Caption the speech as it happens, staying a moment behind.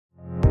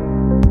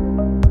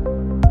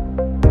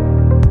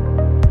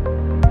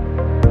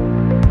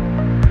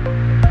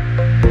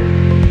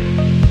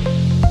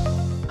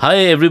Hi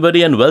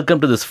everybody and welcome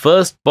to this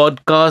first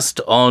podcast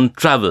on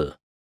travel.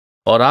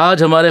 और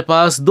आज हमारे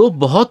पास दो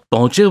बहुत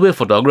पहुंचे हुए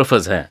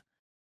फोटोग्राफर्स हैं।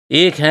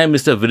 एक है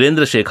मिस्टर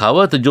वीरेंद्र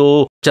शेखावत जो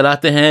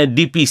चलाते हैं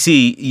DPC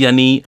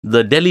यानी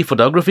द दिल्ली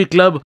फोटोग्राफी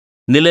क्लब,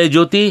 निलय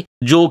ज्योति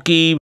जो कि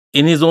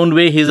in his own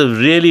way he is a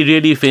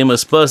really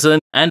famous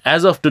person and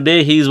as of today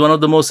he is one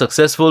of the most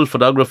successful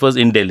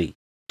photographers in Delhi.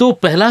 तो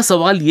पहला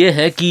सवाल ये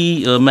है कि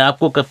मैं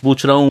आपको कब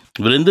पूछ रहा हूँ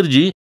वीरेंद्र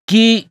जी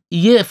कि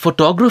ये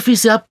फोटोग्राफी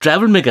से आप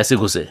ट्रैवल में कैसे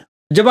घुसे?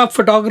 जब आप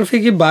फोटोग्राफी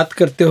की बात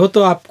करते हो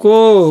तो आपको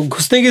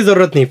घुसने की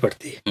जरूरत नहीं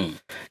पड़ती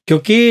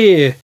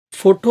क्योंकि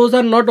photos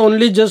are not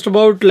only just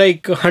about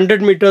like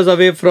 100 meters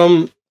away from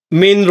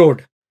main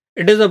road.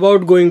 It is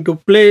about going to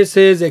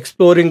places,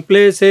 exploring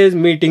places,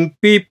 meeting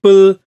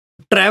people.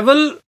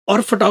 Travel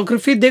और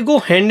photography they go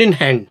hand in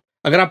hand.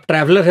 अगर आप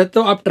ट्रैवलर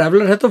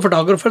है तो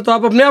फोटोग्राफर तो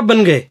आप अपने आप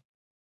बन गए.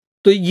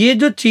 तो ये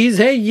जो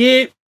चीज़ है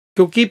ये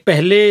क्योंकि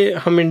पहले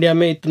हम इंडिया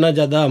में इतना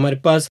ज़्यादा हमारे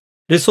पास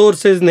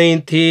रिसोर्सेज नहीं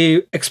थी,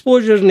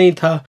 एक्सपोजर नहीं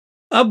था.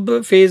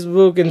 अब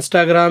फेसबुक,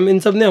 इंस्टाग्राम इन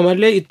सब ने हमारे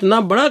लिए इतना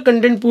बड़ा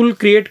कंटेंट पूल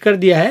क्रिएट कर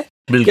दिया है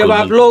कि अब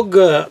आप लोग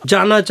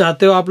जाना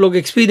चाहते हो, आप लोग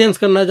एक्सपीरियंस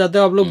करना चाहते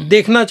हो, आप लोग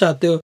देखना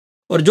चाहते हो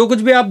और जो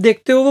कुछ भी आप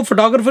देखते हो वो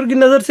फोटोग्राफर की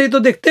नज़र से ही तो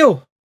देखते हो.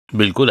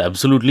 बिल्कुल,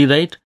 एब्सोल्युटली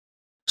राइट.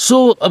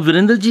 सो अब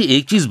वीरेंद्र जी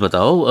एक चीज़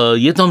बताओ,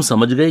 ये तो हम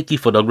समझ गए कि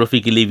फोटोग्राफी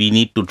के लिए वी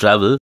नीड टू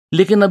ट्रैवल,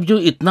 लेकिन अब जो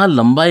इतना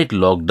लंबा एक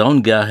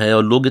लॉकडाउन गया है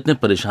और लोग इतने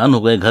परेशान हो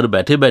गए घर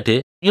बैठे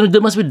बैठे, you know they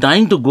must be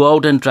dying to go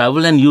out and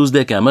travel and use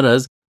their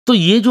cameras. तो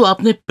ये जो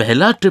आपने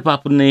पहला ट्रिप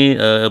आपने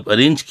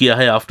अरेंज किया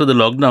है आफ्टर द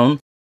लॉकडाउन,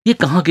 ये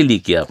कहाँ के लिए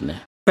किया आपने?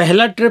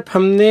 पहला ट्रिप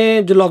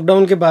हमने जो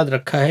लॉकडाउन के बाद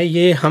रखा है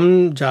ये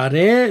हम जा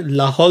रहे हैं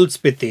लाहौल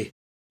स्पीति.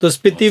 तो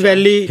स्पीति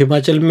वैली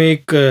हिमाचल में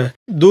एक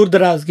दूर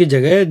दराज की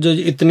जगह है जो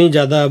इतनी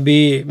ज़्यादा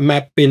अभी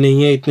मैप पे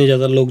नहीं है, इतने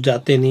ज़्यादा लोग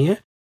जाते नहीं हैं.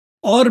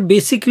 और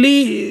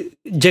बेसिकली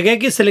जगह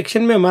के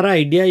सिलेक्शन में हमारा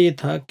आइडिया ये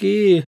था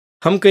कि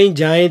हम कहीं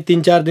जाएं,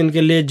 3-4 दिन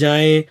के लिए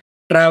जाएं,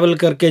 ट्रैवल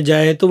करके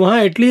जाएं तो वहाँ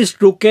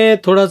एटलीस्ट रुकें,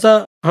 थोड़ा सा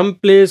हम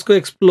प्लेस को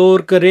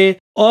एक्सप्लोर करें.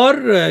 और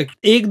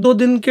 1-2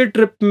 दिन के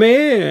ट्रिप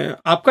में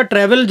आपका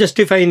ट्रैवल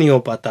जस्टिफाई नहीं हो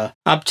पाता.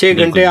 आप 6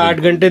 घंटे, 8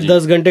 घंटे,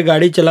 10 घंटे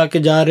गाड़ी चला के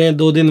जा रहे हैं,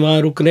 2 दिन वहाँ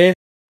रुक रहे हैं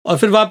और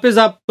फिर वापस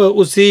आप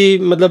उसी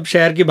मतलब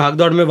शहर की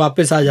भागदौड़ में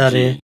वापस आ जा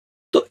रहे हैं.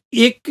 तो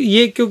एक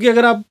ये क्योंकि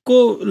अगर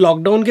आपको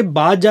लॉकडाउन के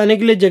बाद जाने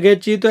के लिए जगह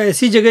चाहिए तो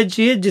ऐसी जगह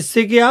चाहिए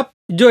जिससे कि आप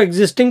जो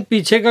एग्जिस्टिंग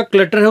पीछे का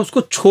क्लटर है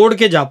उसको छोड़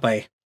के जा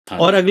पाए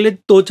और अगले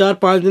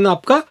 2-4-5 दिन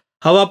आपका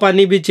हवा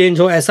पानी भी चेंज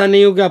हो. ऐसा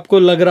नहीं हो कि आपको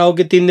लग रहा हो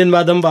कि 3 दिन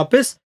बाद हम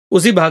वापस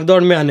उसी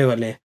भागदौड़ में आने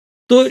वाले हैं.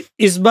 तो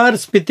इस बार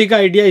स्पीति का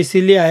आइडिया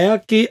इसीलिए आया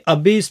कि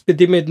अभी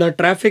स्पीति में इतना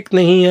ट्रैफिक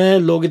नहीं है,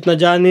 लोग इतना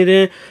जा नहीं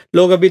रहे.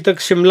 लोग अभी तक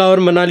शिमला और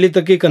मनाली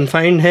तक ही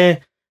कन्फाइंड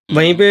हैं,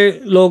 वहीं पे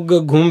लोग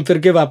घूम फिर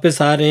के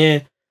वापस आ रहे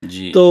हैं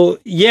जी. तो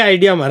ये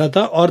आइडिया हमारा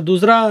था. और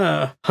दूसरा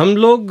हम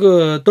लोग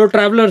तो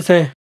ट्रैवलर्स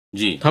हैं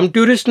जी, हम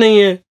टूरिस्ट नहीं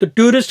हैं, तो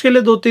टूरिस्ट के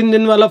लिए 2-3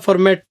 दिन वाला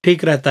फॉर्मेट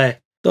ठीक रहता है.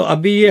 तो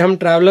अभी ये हम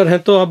ट्रैवलर हैं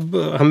तो अब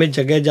हमें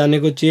जगह जाने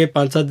को चाहिए,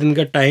 5-7 दिन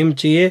का टाइम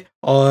चाहिए.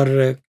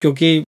 और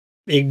क्योंकि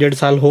 1-1.5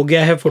 साल हो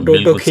गया है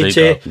फोटो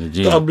खींचे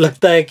तो अब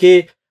लगता है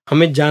कि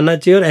हमें जाना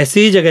चाहिए और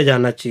ऐसी ही जगह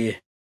जाना चाहिए.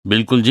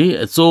 बिल्कुल जी.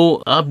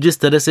 सो आप जिस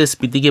तरह से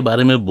स्पीति के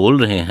बारे में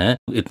बोल रहे हैं,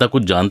 इतना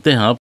कुछ जानते हैं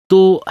आप,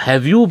 तो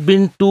have you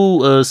been to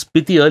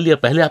Spiti earlier?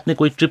 पहले आपने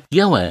कोई ट्रिप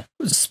किया हुआ है?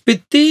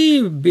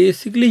 स्पीति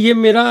बेसिकली ये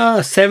मेरा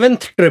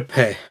 7th ट्रिप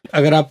है.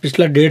 अगर आप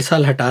पिछला 1.5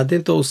 साल हटा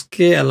दें तो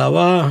उसके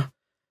अलावा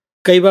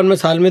कई बार मैं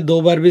साल में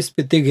 2 बार भी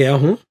स्पीति गया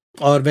हूँ.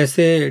 और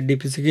वैसे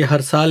DPC की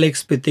हर साल एक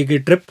स्पीति की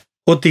ट्रिप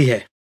होती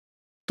है.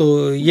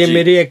 तो ये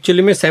मेरी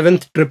एक्चुअली में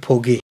 7th ट्रिप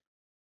होगी.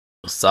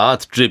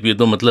 7 ट्रिप, ये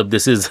तो मतलब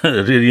दिस इज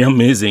रियली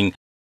अमेजिंग.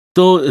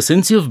 तो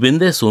since you have been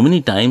there so many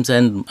times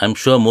and I am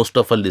sure most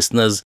of our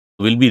listeners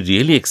will be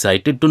really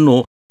excited to know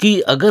कि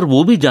अगर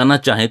वो भी जाना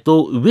चाहें तो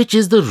which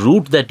is the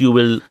route that you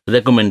will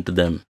recommend to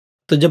them?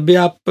 तो जब भी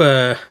आप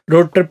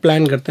रोड ट्रिप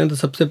प्लान करते हैं तो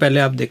सबसे पहले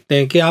आप देखते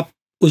हैं कि आप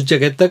उस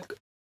जगह तक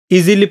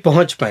इजीली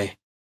पहुंच पाएं.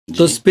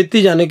 तो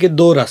स्पीति जाने के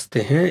 2 रास्ते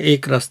हैं.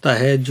 एक रास्ता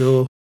है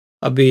जो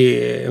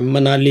अभी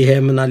मनाली है,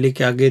 मनाली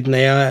के आगे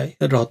नया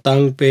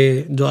रोहतांग पे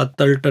जो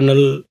अटल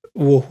टनल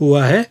वो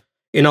हुआ है,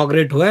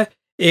 इनॉग्रेट हुआ है,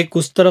 एक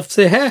उस तरफ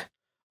से है.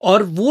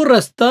 और वो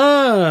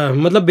रास्ता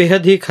मतलब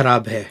बेहद ही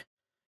ख़राब है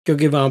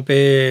क्योंकि वहाँ पे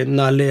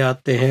नाले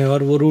आते हैं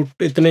और वो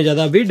रूट इतने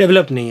ज़्यादा अभी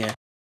डेवलप नहीं है.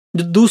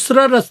 जो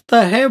दूसरा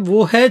रास्ता है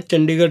वो है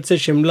चंडीगढ़ से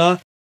शिमला,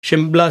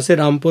 शिमला से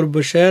रामपुर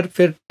बुशहर,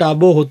 फिर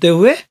टाबो होते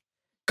हुए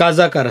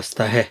काजा का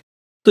रास्ता है.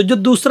 तो जो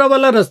दूसरा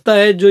वाला रास्ता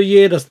है, जो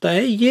ये रास्ता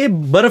है, ये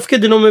बर्फ़ के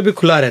दिनों में भी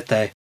खुला रहता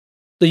है.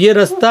 तो ये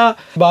रास्ता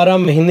 12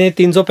 महीने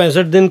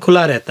 365 दिन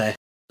खुला रहता है.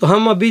 तो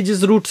हम अभी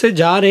जिस रूट से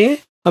जा रहे हैं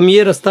हम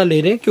ये रास्ता ले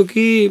रहे हैं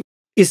क्योंकि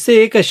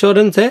इससे एक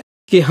एश्योरेंस है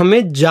कि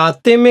हमें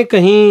जाते में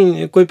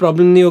कहीं कोई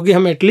प्रॉब्लम नहीं होगी.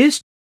 हम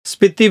एटलीस्ट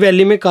स्पीति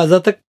वैली में काजा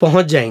तक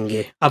पहुंच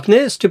जाएंगे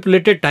अपने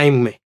स्टिपुलेटेड टाइम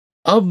में.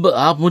 अब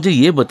आप मुझे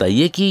ये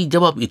बताइए कि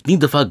जब आप इतनी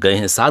दफ़ा गए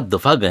हैं, 7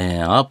 दफ़ा गए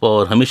हैं आप,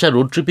 और हमेशा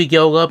रोड ट्रिप ही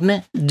किया होगा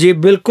आपने? जी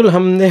बिल्कुल,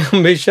 हमने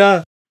हमेशा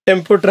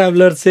टेम्पो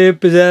ट्रैवलर से,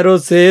 पिज़ेरो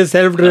से,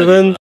 सेल्फ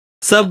ड्रिवन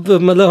सब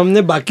मतलब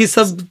हमने बाकी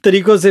सब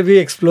तरीकों से भी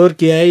एक्सप्लोर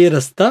किया है ये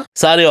रास्ता,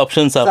 सारे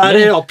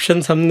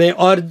ऑप्शंस हमने।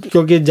 और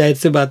क्योंकि जाहिर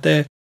सी बात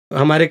है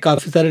हमारे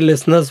काफी सारे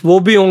लिसनर्स वो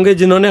भी होंगे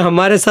जिन्होंने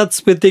हमारे साथ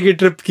स्पीति की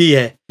ट्रिप की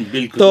है,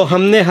 तो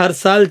हमने हर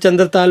साल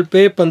चंद्रताल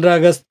पे 15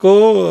 अगस्त को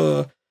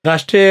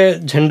राष्ट्रीय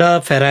झंडा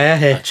फहराया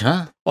है।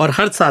 अच्छा। और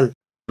हर साल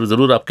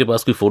जरूर आपके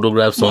पास कोई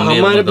फोटोग्राफ्स होंगे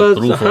हमारे पास।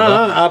 प्रूफ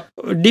हाँ, आप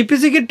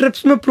डीपीसी की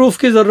ट्रिप्स में प्रूफ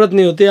की जरूरत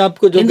नहीं होती,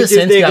 आपको जो भी चीज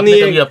देखनी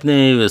है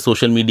अपने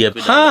सोशल मीडिया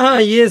पे।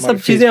 हाँ, ये सब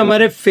चीजें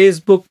हमारे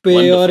फेसबुक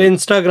पे और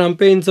इंस्टाग्राम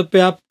पे, इन सब पे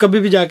आप कभी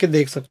भी जाके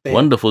देख सकते हैं।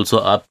 वंडरफुल। सो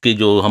आपके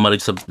जो हमारे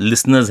सब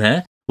लिसनर्स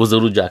हैं वो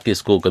जरूर जाके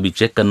इसको कभी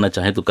चेक करना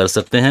चाहें तो कर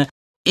सकते हैं।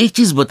 एक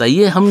चीज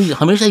बताइए, हम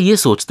हमेशा ये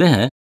सोचते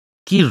हैं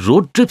कि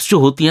रोड ट्रिप्स जो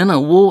होती है ना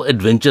वो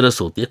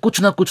एडवेंचरस होती है,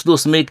 कुछ ना कुछ तो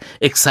उसमें एक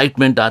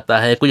एक्साइटमेंट आता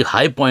है, कोई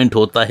हाई पॉइंट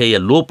होता है या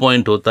लो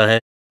पॉइंट होता है।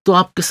 तो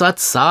आपके साथ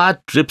 7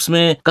 ट्रिप्स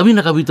में कभी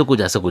ना कभी तो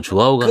कुछ ऐसा कुछ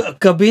हुआ होगा।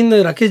 कभी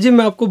न राकेश जी,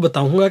 मैं आपको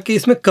बताऊंगा कि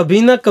इसमें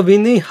कभी ना कभी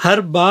नहीं, हर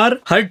बार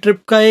हर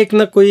ट्रिप का एक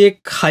ना कोई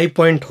एक हाई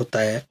पॉइंट होता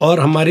है। और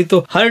हमारी तो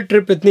हर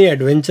ट्रिप इतनी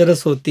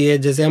एडवेंचरस होती है।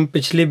 जैसे हम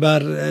पिछली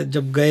बार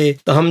जब गए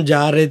तो हम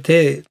जा रहे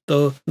थे,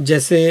 तो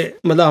जैसे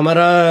मतलब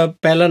हमारा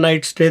पहला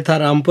नाइट स्टे था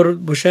रामपुर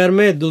बुशहर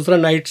में, दूसरा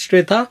नाइट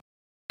स्टे था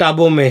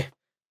टाबो में।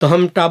 तो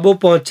हम टाबो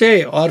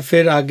पहुंचे और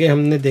फिर आगे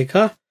हमने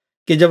देखा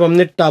कि जब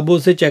हमने टाबो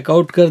से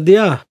चेकआउट कर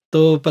दिया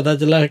तो पता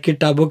चला कि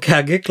टाबो के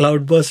आगे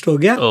क्लाउड बर्स्ट हो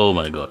गया। Oh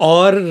my God.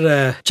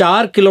 और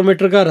 4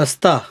 किलोमीटर का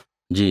रास्ता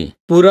जी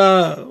पूरा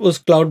उस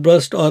क्लाउड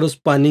बर्स्ट और उस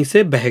पानी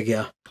से बह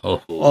गया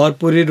और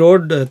पूरी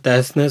रोड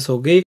तहस नहस हो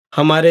गई।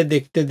 हमारे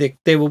देखते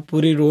देखते वो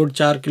पूरी रोड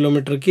 4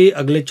 किलोमीटर की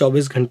अगले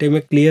 24 घंटे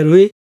में क्लियर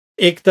हुई।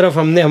 एक तरफ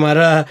हमने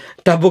हमारा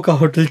टाबो का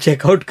होटल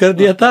चेकआउट कर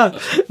दिया था,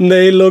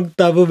 नए लोग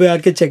टाबो में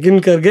आके चेक इन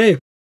कर गए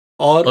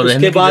और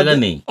उसके बाद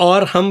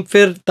और हम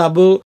फिर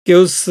टाबो के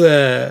उस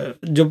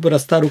जो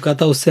रास्ता रुका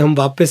था उससे हम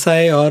वापस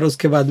आए और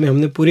उसके बाद में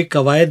हमने पूरी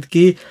कवायद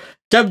की।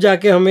 जब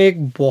जाके हमें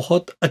एक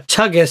बहुत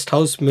अच्छा गेस्ट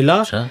हाउस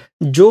मिला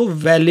जो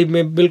वैली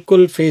में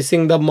बिल्कुल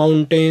फेसिंग द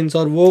माउंटेन्स,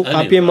 और वो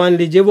आप ये मान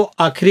लीजिए वो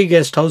आखिरी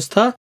गेस्ट हाउस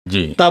था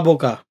टाबो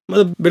का,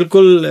 मतलब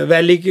बिल्कुल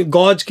वैली की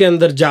गॉज के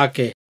अंदर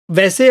जाके।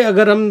 वैसे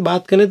अगर हम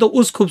बात करें तो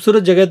उस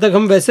खूबसूरत जगह तक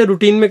हम वैसे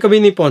रूटीन में कभी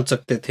नहीं पहुंच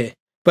सकते थे,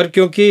 पर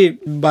क्योंकि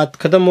बात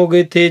खत्म हो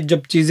गई थी,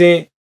 जब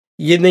चीजें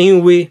ये नहीं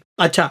हुई।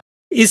 अच्छा,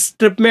 इस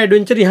ट्रिप में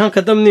एडवेंचर यहाँ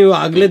खत्म नहीं हुआ।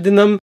 अगले दिन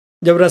हम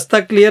जब रास्ता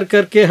क्लियर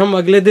करके हम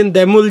अगले दिन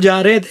दैमुल जा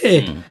रहे थे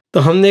तो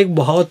हमने एक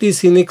बहुत ही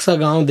सीनिक सा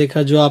गांव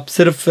देखा जो आप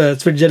सिर्फ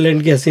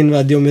स्विट्जरलैंड की हसीन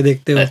वादियों में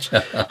देखते हो।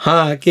 अच्छा।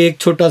 हाँ, कि एक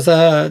छोटा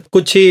सा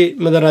कुछ ही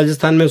मतलब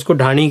राजस्थान में उसको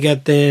ढाणी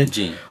कहते हैं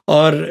जी।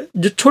 और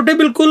जो छोटे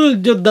बिल्कुल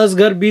जो 10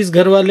 घर 20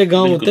 घर वाले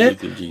गांव होते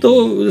हैं,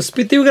 तो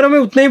स्पीति वगैरह में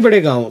उतने ही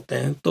बड़े गांव होते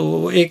हैं।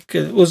 तो एक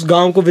उस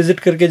गांव को विजिट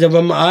करके जब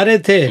हम आ रहे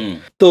थे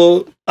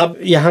तो अब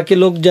यहाँ के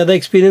लोग ज्यादा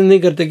एक्सपीरियंस नहीं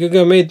करते क्योंकि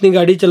हमें इतनी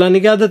गाड़ी चलाने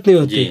की आदत नहीं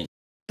होती।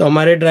 तो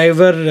हमारे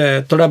ड्राइवर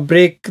थोड़ा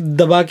ब्रेक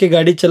दबा के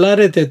गाड़ी चला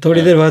रहे थे,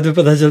 थोड़ी देर बाद में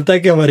पता चलता है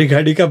कि हमारी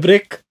गाड़ी का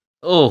ब्रेक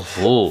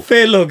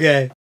फेल हो गया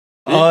है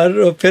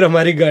और फिर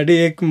हमारी गाड़ी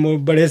एक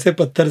बड़े से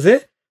पत्थर से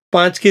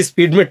 5 की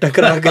स्पीड में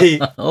टकरा गई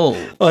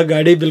और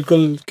गाड़ी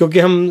बिल्कुल, क्योंकि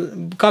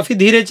हम काफी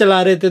धीरे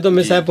चला रहे थे तो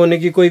मिसहैप होने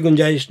की कोई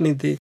गुंजाइश नहीं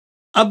थी।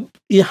 अब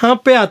यहाँ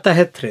पे आता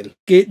है थ्रिल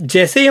कि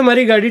जैसे ही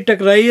हमारी गाड़ी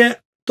टकराई है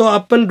तो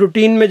अपन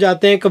रूटीन में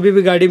जाते हैं, कभी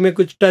भी गाड़ी में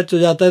कुछ टच हो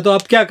जाता है तो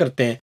आप क्या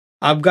करते हैं,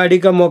 आप गाड़ी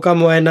का मौका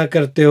मुआयना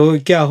करते हो,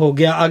 क्या हो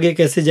गया, आगे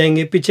कैसे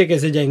जाएंगे, पीछे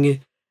कैसे जाएंगे।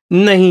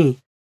 नहीं,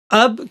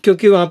 अब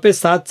क्योंकि वहां पे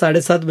 7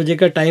 साढ़े 7 बजे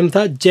का टाइम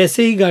था,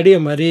 जैसे ही गाड़ी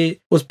हमारी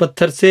उस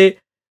पत्थर से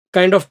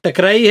काइंड ऑफ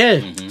टकराई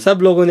है, सब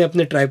लोगों ने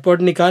अपने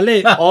ट्राइपॉड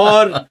निकाले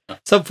और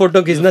सब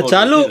फोटो खींचना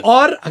चालू।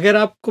 और अगर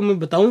आपको मैं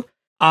बताऊं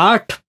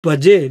 8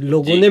 बजे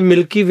लोगों ने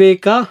मिल्की वे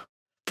का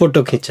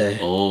फोटो खींचा है।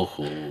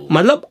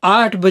 मतलब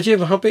 8 बजे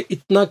वहां पे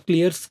इतना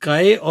क्लियर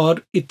स्काई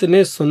और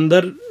इतने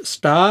सुंदर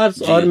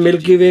स्टार्स और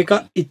मिल्की वे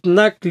का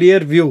इतना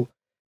क्लियर व्यू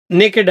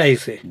नेकेड आई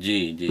से।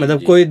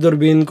 मतलब कोई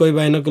दूरबीन, कोई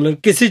बाइनोकुलर,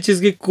 किसी चीज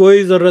की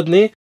कोई जरूरत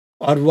नहीं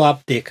और वो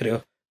आप देख रहे हो।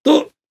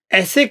 तो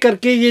ऐसे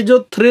करके ये जो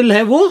थ्रिल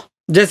है वो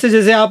जैसे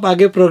जैसे आप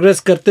आगे प्रोग्रेस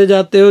करते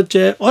जाते हो,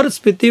 चाहे और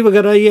स्पीति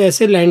वगैरह ये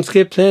ऐसे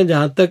लैंडस्केप्स हैं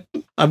जहाँ तक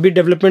अभी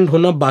डेवलपमेंट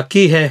होना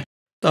बाकी है।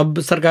 तो अब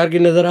सरकार की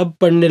नज़र अब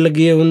पड़ने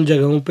लगी है उन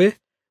जगहों पे,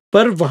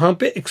 पर वहाँ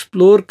पे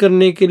एक्सप्लोर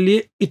करने के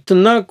लिए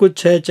इतना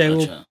कुछ है, चाहे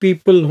वो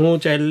पीपल हो,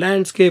 चाहे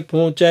लैंडस्केप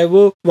हो, चाहे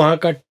वो वहाँ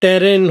का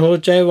टेरेन हो,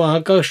 चाहे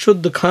वहाँ का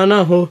शुद्ध खाना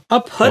हो।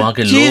 अब हर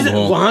चीज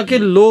वहाँ के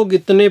लोग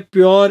इतने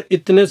प्योर,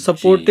 इतने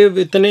सपोर्टिव,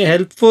 इतने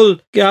हेल्पफुल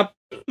कि आप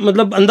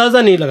मतलब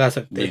अंदाजा नहीं लगा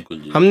सकते।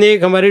 हमने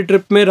एक हमारी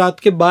ट्रिप में रात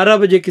के 12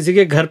 बजे किसी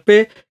के घर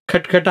पे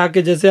खटखटा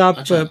के, जैसे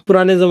आप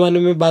पुराने जमाने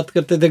में बात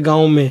करते थे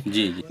गांव में,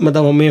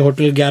 मतलब हमें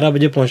होटल 11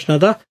 बजे पहुंचना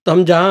था, तो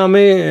हम जहां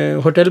हमें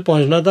होटल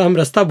पहुंचना था हम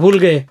रास्ता भूल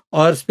गए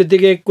और स्पीति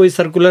के कोई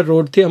सर्कुलर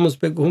रोड थी, हम उस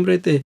पर घूम रहे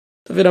थे।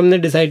 तो फिर हमने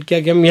डिसाइड किया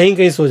कि हम यहीं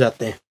कहीं सो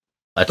जाते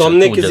हैं। तो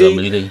हमने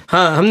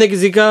हमने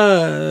किसी का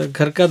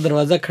घर का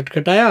दरवाजा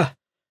खटखटाया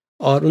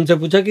और उनसे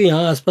पूछा कि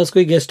यहाँ आसपास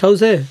कोई गेस्ट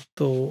हाउस है।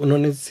 तो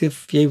उन्होंने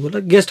सिर्फ यही बोला,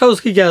 गेस्ट हाउस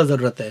की क्या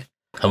जरूरत है,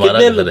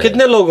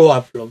 कितने लोग हो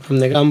आप लोग।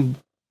 हमने कहा हम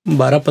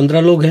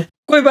 12-15 लोग हैं।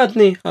 कोई बात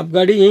नहीं, आप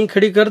गाड़ी यहीं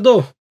खड़ी कर दो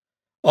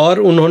और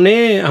उन्होंने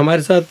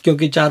हमारे साथ,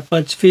 क्योंकि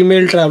 4-5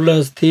 फीमेल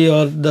ट्रैवलर्स थी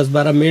और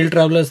 10-12 मेल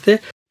ट्रैवलर्स थे,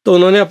 तो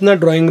उन्होंने अपना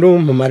ड्राइंग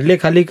रूम हमारे लिए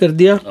खाली कर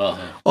दिया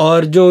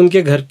और जो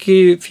उनके घर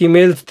की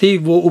फीमेल्स थी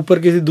वो ऊपर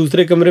किसी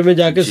दूसरे कमरे में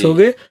जाके सो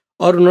गए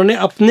और उन्होंने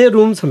अपने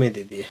रूम्स हमें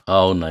दे दिए।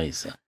 How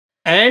nice.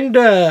 एंड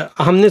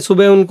हमने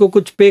सुबह उनको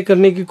कुछ पे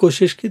करने की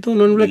कोशिश की तो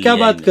उन्होंने बोला क्या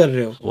बात कर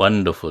रहे हो।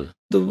 वंडरफुल।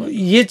 तो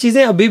ये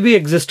चीजें अभी भी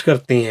एग्जिस्ट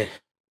करती हैं।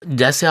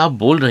 जैसे आप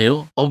बोल रहे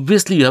हो,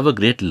 obviously you have a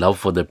great love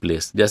for the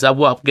place. जैसे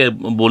आपको आपके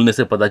बोलने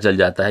से पता चल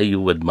जाता है,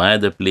 you admire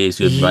the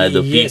place, you admire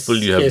the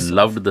people, you have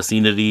loved the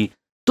scenery.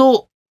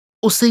 तो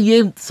उससे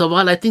ये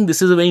सवाल, I think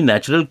this is a very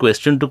natural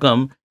question to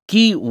come,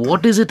 कि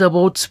what is it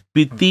about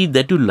Spiti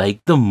that you like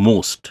the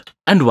most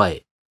and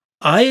why?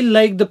 I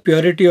like the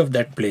purity of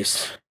that place.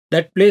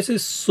 That place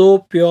is so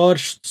pure,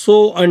 so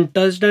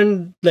untouched and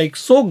like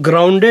so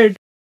grounded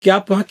कि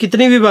आप वहाँ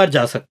कितनी भी बार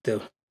जा सकते हो।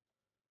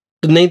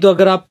 तो नहीं तो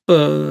अगर आप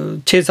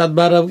 6-7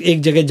 बार आप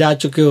एक जगह जा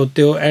चुके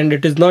होते हो and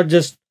it is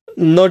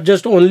not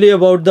just only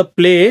about the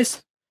place,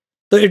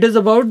 तो it is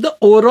about the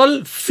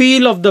overall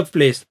feel of the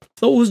place.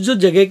 तो उस जो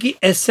जगह की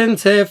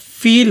एसेंस है,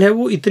 फील है,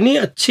 वो इतनी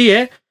अच्छी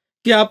है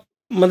कि आप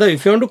मतलब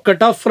if you want to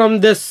cut off from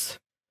this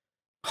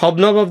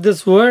hobnob of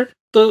this world,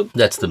 तो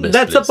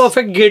दैट्स अ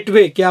परफेक्ट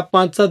गेटवे कि आप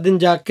 5-7 दिन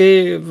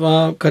जाके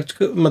वहाँ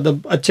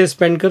मतलब अच्छे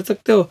स्पेंड कर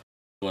सकते हो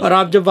और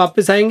आप जब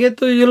वापस आएंगे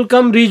तो you will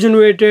come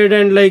regenerated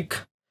and like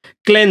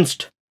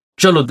cleansed.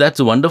 चलो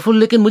दैट्स वंडरफुल।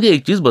 लेकिन मुझे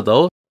एक चीज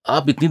बताओ,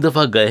 आप इतनी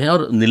दफा गए हैं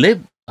और नीले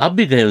आप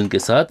भी गए उनके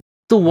साथ,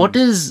 तो what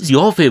is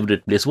your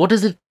favourite place? What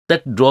is it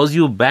that draws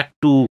you back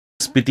to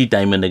Spiti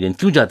time and again?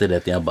 क्यों जाते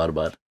रहते हैं आप बार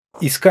बार?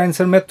 इसका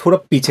आंसर मैं थोड़ा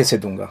पीछे से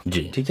दूंगा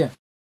जी, ठीक है।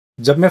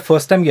 जब मैं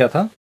फर्स्ट टाइम गया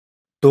था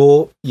तो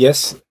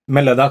यस,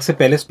 मैं लद्दाख से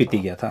पहले स्पीति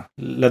गया था,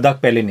 लद्दाख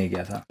पहले नहीं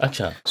गया था।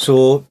 अच्छा। सो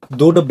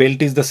दो the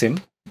belt is the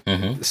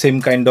same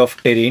kind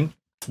of terrain,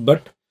 but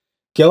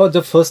क्या हुआ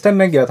जब फर्स्ट टाइम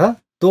मैं गया था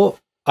तो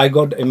आई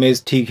गॉट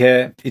अमेज्ड। ठीक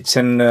है, it's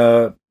an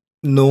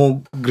no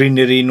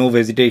greenery, no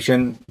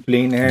vegetation,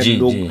 plane है,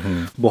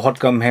 लोग बहुत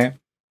कम है,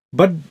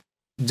 बट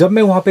जब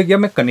मैं वहां पे गया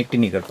मैं कनेक्ट ही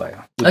नहीं कर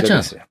पाया उस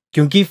जगह से,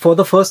 क्योंकि for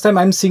the first time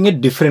I am seeing a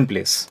different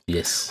place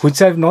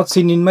which I have not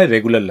seen in my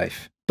regular life.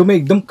 तो मैं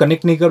एकदम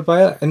कनेक्ट नहीं कर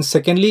पाया एंड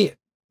सेकेंडली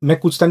मैं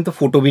कुछ टाइम तो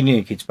फोटो भी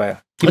नहीं खींच पाया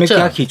कि मैं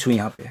क्या खींचूं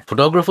यहाँ पे।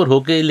 फोटोग्राफर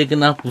होके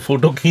लेकिन आप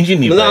फोटो खींच ही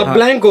नहीं पाए, आप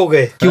ब्लैंक हो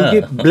गए। क्योंकि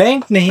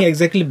ब्लैंक नहीं,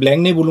 एग्जैक्टली ब्लैंक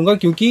नहीं बोलूंगा,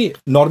 क्योंकि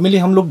नॉर्मली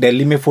हम लोग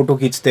दिल्ली में फोटो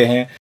खींचते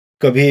हैं,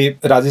 कभी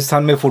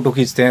राजस्थान में फोटो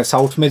खींचते हैं,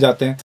 साउथ में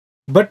जाते हैं,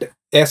 बट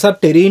ऐसा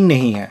टेरेन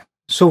नहीं है।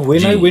 So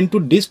when I went to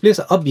this place,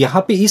 अब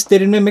यहाँ पे इस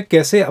टेरेन में मैं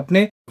कैसे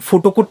अपने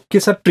फोटो को के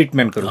साथ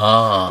ट्रीटमेंट करूँ,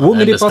 वो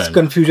मेरे पास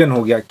कंफ्यूजन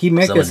हो गया कि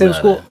मैं कैसे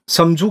उसको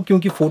समझूं,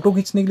 क्योंकि फोटो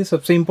खींचने के लिए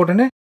सबसे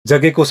इम्पोर्टेंट है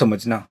जगह को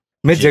समझना।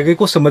 मैं जगह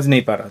को समझ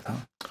नहीं पा रहा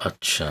था।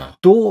 अच्छा।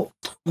 तो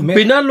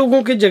बिना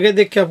लोगों की जगह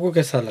देख के आपको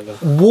कैसा लगा?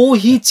 वो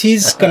ही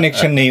चीज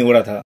कनेक्शन नहीं हो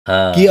रहा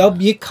था कि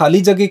अब ये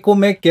खाली जगह को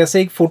मैं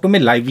कैसे एक फोटो में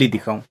लाइवली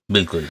दिखाऊं।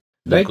 बिल्कुल,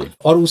 राइट।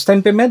 और उस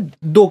टाइम पे मैं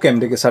 2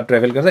 कैमरे के साथ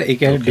ट्रेवल करता,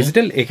 एक है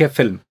डिजिटल, एक है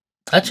फिल्म।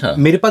 अच्छा।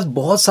 मेरे पास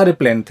बहुत सारे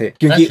प्लान थे,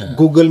 क्योंकि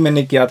गूगल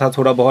मैंने किया था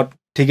थोड़ा बहुत,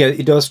 ठीक है,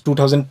 इट वाज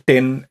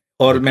 2010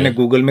 और मैंने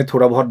गूगल में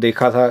थोड़ा बहुत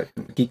देखा था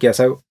कि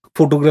कैसा,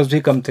 फोटोग्राफ्स भी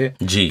कम थे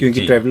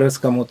क्योंकि ट्रेवलर्स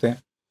कम होते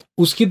हैं।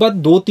 उसके बाद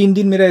 2-3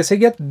 दिन मेरा ऐसे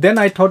गया, देन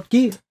आई थॉट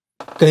कि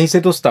कहीं से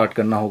तो स्टार्ट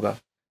करना होगा,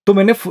 तो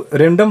मैंने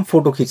रैंडम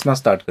फोटो खींचना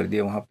स्टार्ट कर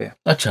दिया वहां पे।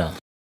 अच्छा।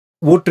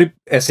 वो ट्रिप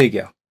ऐसे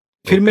गया,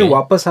 फिर मैं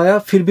वापस आया,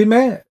 फिर भी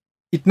मैं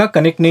इतना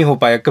कनेक्ट नहीं हो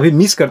पाया। कभी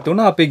मिस करते हो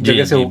ना आप एक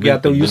जगह से होके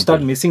आते हो, you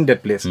start missing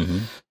that place.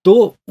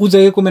 तो उस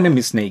जगह को मैंने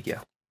मिस नहीं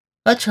किया।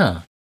 अच्छा।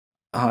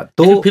 हाँ,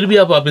 तो फिर भी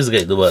आप वापस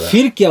गए दोबारा?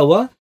 फिर क्या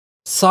हुआ,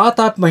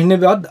 7-8 महीने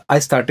बाद I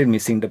started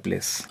missing the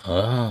place.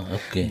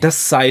 The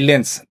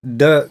silence,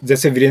 the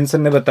जैसे वीरेंद्र सर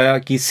ने बताया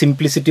कि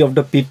simplicity of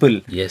the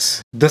people,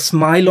 the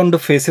smile on the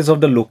faces of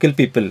the local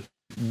people,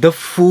 the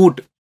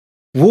food,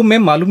 वो मैं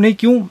मालूम नहीं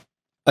क्यों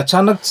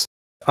अचानक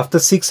आफ्टर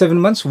 6-7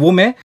 मंथ्स वो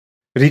मैं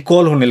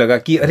रिकॉल होने लगा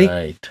कि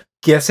अरे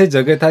कैसे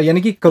जगह था।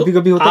 यानी कि कभी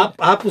कभी होता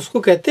आप उसको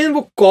कहते हैं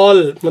वो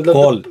कॉल, मतलब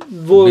कॉल,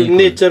 वो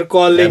nature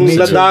calling,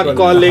 Ladakh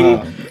calling,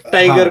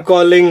 tiger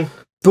calling.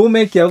 तो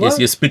मैं क्या हुआ,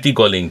 ये स्पीति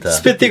कॉलिंग था।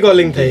 स्पीति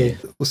कॉलिंग था ये।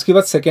 उसके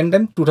बाद सेकेंड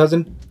टाइम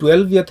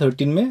 2012 या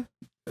 13 में,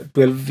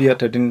 12 या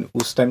 13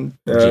 उस टाइम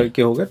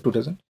क्या हो गया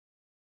 2000,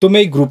 तो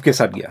मैं एक ग्रुप के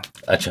साथ गया।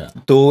 अच्छा।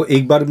 तो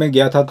एक बार मैं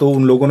गया था तो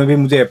उन लोगों ने भी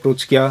मुझे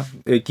अप्रोच किया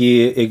कि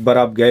एक बार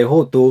आप गए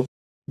हो तो,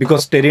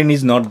 because terrain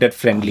is not that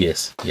friendly.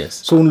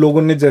 So उन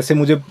लोगों ने जैसे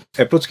मुझे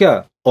अप्रोच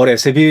किया और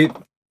ऐसे भी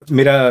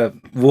मेरा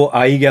वो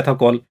आ ही गया था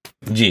कॉल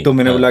जी। तो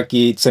मैंने बोला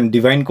कि इट्स एन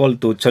डिवाइन कॉल,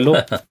 तो चलो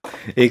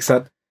एक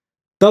साथ।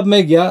 तब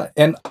मैं गया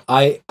and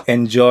I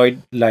enjoyed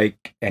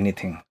like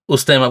anything.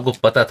 उस टाइम आपको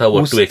पता था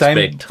व्हाट टू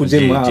एक्सपेक्ट? मुझे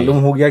मालूम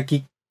हो गया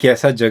कि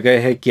कैसा जगह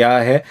है, क्या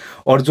है,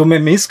 और जो मैं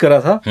मिस करा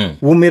था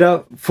वो मेरा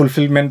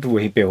फुलफिलमेंट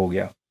वहीं पे हो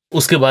गया।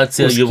 उसके बाद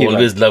से you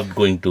always loved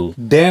going to?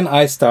 Then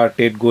I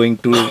started going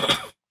to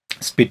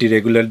Spiti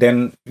regular.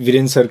 Then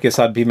Virendra sir के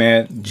साथ भी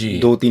मैं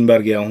 2-3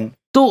 बार गया हूँ।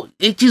 तो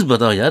एक चीज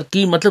बताओ यार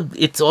कि मतलब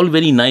it's all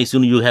very nice,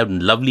 you have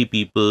lovely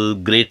people,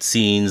 great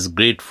scenes,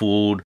 great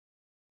food,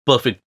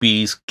 perfect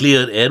piece,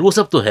 clear air, वो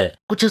सब तो है,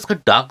 कुछ इसका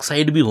डार्क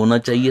साइड भी होना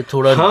चाहिए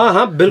थोड़ा।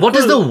 हाँ बिल्कुल।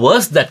 What is the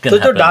worst that can तो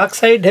हैपन? जो डार्क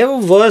साइड है वो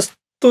वर्स्ट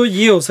तो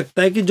ये हो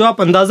सकता है कि जो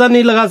आप अंदाजा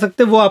नहीं लगा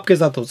सकते वो आपके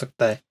साथ हो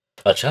सकता है।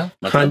 अच्छा,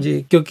 हाँ जी,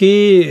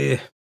 क्योंकि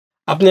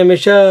आपने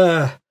हमेशा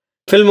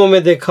फिल्मों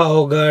में देखा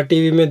होगा,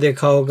 टीवी में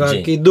देखा होगा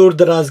कि दूर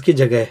दराज की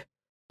जगह,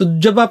 तो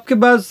जब आपके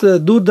पास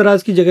दूर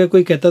दराज की जगह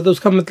कोई कहता है तो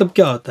उसका मतलब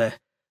क्या होता है?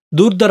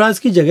 दूर दराज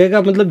की जगह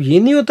का मतलब ये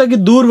नहीं होता कि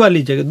दूर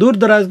वाली जगह, दूर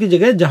दराज की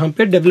जगह जहाँ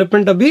पे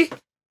डेवलपमेंट अभी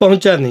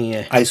पहुंचा नहीं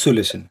है,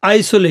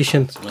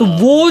 आइसोलेशन। तो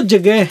वो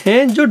जगह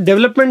है जो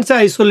डेवलपमेंट से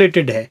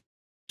आइसोलेटेड है।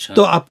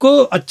 तो आपको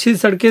अच्छी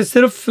सड़कें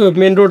सिर्फ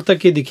मेन रोड तक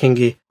ही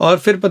दिखेंगी और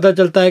फिर पता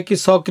चलता है कि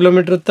 100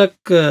 किलोमीटर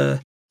तक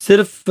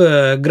सिर्फ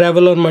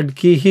ग्रेवल और मड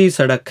की ही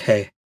सड़क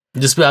है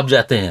जिसपे आप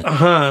जाते हैं।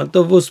 हाँ,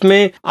 तो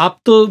उसमें आप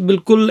तो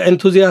बिल्कुल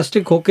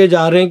एंथुजियास्टिक होके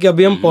जा रहे हैं कि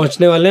अभी हम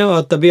पहुंचने वाले हैं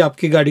और तभी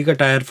आपकी गाड़ी का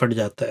टायर फट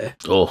जाता है।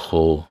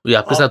 ओहो, ये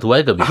आपके साथ हुआ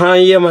है कभी? हाँ,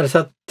 ये हमारे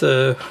साथ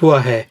हुआ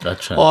है।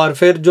 अच्छा। और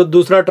फिर जो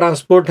दूसरा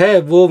ट्रांसपोर्ट है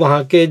वो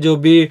वहाँ के जो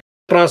भी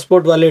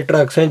ट्रांसपोर्ट वाले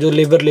ट्रक्स हैं जो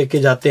लेबर लेके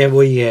जाते हैं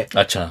वही है।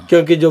 अच्छा।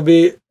 क्योंकि जो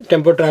भी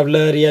टेम्पो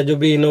ट्रैवलर या जो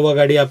भी इनोवा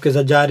गाड़ी आपके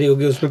साथ जा रही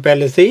होगी उसमें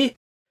पहले से ही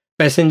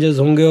पैसेंजर्स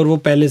होंगे और वो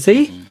पहले से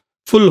ही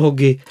फुल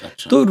होगी।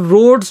 अच्छा। तो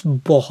रोड्स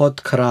बहुत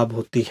खराब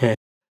होती हैं।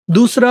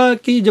 दूसरा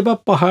कि जब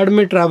आप पहाड़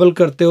में ट्रैवल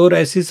करते हो और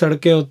ऐसी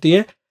सड़कें होती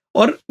हैं,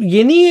 और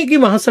ये नहीं है कि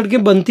वहाँ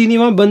सड़कें बनती नहीं,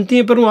 वहाँ बनती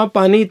हैं, पर वहाँ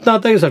पानी इतना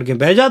आता है कि सड़कें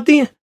बह जाती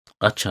हैं।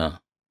 अच्छा।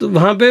 तो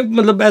वहाँ पे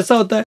मतलब ऐसा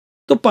होता है।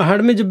 तो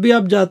पहाड़ में जब भी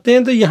आप जाते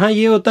हैं तो यहाँ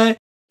ये होता है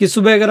कि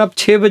सुबह अगर आप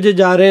 6 बजे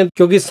जा रहे हैं,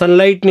 क्योंकि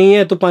सनलाइट नहीं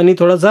है तो पानी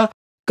थोड़ा सा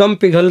कम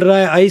पिघल रहा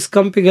है, आइस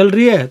कम पिघल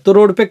रही है, तो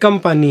रोड पे कम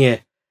पानी है।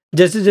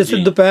 जैसे जैसे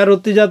दोपहर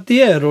होती जाती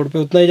है रोड पे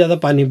उतना ही ज़्यादा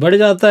पानी बढ़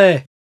जाता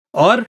है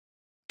और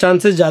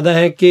चांसेस ज़्यादा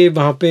है कि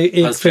वहाँ पे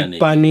 1 फीट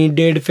पानी,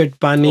 1.5 फीट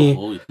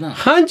पानी।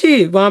 हाँ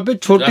जी, वहाँ पे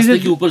छोटी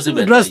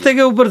सी रास्ते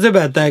के ऊपर से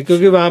बहता है,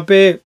 क्योंकि वहाँ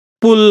पे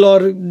पुल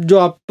और जो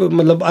आप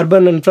मतलब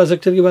अर्बन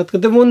इंफ्रास्ट्रक्चर की बात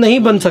करते हैं वो नहीं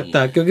बन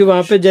सकता, क्योंकि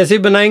वहाँ पे जैसे ही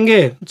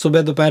बनाएंगे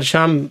सुबह दोपहर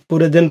शाम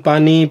पूरे दिन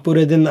पानी,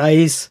 पूरे दिन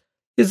आइस,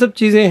 ये सब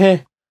चीजें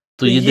हैं।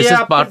 तो ये this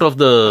is part of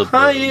the.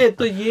 हाँ, ये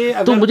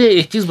तो मुझे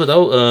एक चीज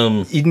बताओ,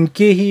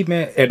 इनके ही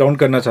मैं एड ऑन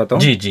करना चाहता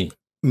हूँ। जी।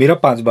 मेरा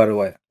 5 बार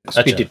हुआ है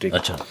स्पीति ट्रिप।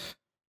 अच्छा।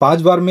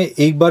 5 बार में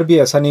एक बार भी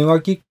ऐसा नहीं हुआ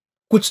कि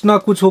कुछ ना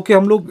कुछ होके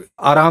हम लोग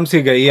आराम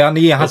से गए,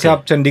 यानी यहाँ से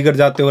आप चंडीगढ़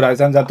जाते हो,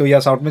 राजस्थान जाते हो या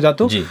साउथ में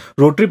जाते हो,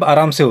 रोड ट्रिप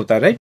आराम से होता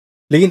है, राइट।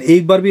 लेकिन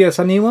एक बार भी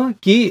ऐसा नहीं हुआ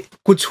कि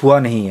कुछ हुआ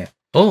नहीं है,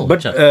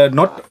 but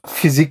not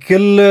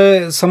physical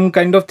some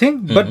kind of thing,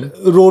 but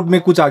road में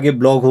कुछ आगे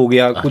ब्लॉक हो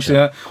गया कुछ,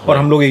 और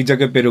हम लोग एक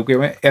जगह पे रुके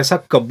हुए। ऐसा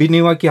कभी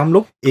नहीं हुआ कि हम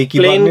लोग एक ही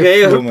बार में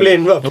गए और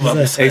प्लेन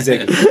वापस।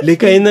 एग्जैक्टली।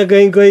 कहीं ना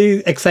कहीं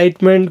कोई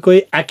एक्साइटमेंट, कोई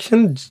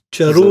एक्शन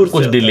जरूर,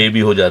 कुछ डिले भी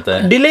हो जाता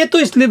है। डिले तो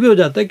इसलिए भी हो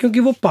जाता है क्योंकि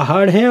वो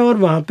पहाड़ है और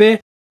वहाँ पे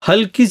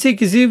हल्की सी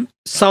किसी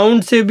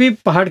साउंड से भी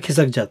पहाड़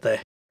खिसक जाता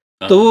है।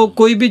 तो वो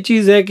कोई भी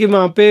चीज है कि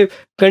वहाँ पे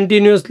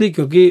कंटिन्यूअसली,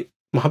 क्योंकि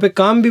वहाँ पे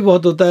काम भी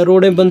बहुत होता है,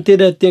 रोडें बनती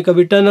रहती हैं,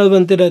 कभी टनल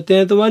बनते रहते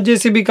हैं, तो वहाँ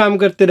जेसीबी काम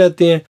करते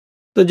रहते हैं।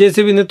 तो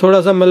जेसीबी ने थोड़ा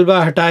सा मलबा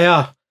हटाया,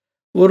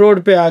 वो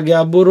रोड पे आ गया,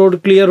 अब वो रोड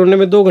क्लियर होने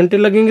में 2 घंटे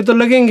लगेंगे तो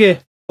लगेंगे।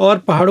 और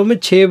पहाड़ों में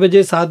 6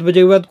 बजे 7 बजे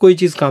के बाद कोई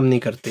चीज़ काम नहीं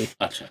करती।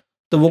 अच्छा।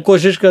 तो वो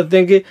कोशिश करते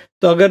हैं कि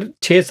तो अगर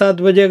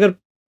 6-7 बजे अगर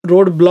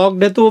रोड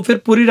ब्लॉक्ड है तो वो फिर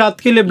पूरी रात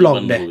के लिए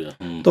ब्लॉक्ड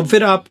है, तो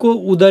फिर आपको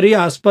उधर ही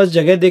आसपास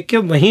जगह देख के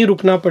वहीं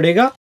रुकना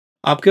पड़ेगा।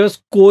 आपके पास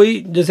कोई,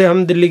 जैसे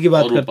हम दिल्ली की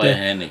बात करते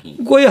हैं,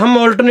 नहीं। कोई हम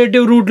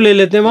ऑल्टरनेटिव रूट ले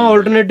लेते हैं, वहाँ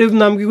ऑल्टरनेटिव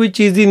नाम की कोई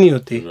चीज़ ही नहीं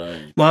होती।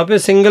 वहाँ पे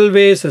सिंगल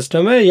वे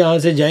सिस्टम है, यहाँ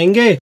से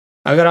जाएंगे,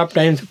 अगर आप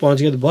टाइम से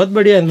पहुँच गए तो बहुत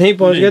बढ़िया, नहीं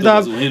पहुँच गए तो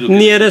आप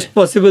नियरेस्ट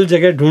पॉसिबल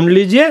जगह ढूंढ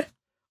लीजिए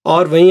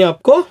और वहीं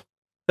आपको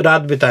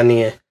रात बितानी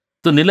है।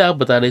 तो नीला आप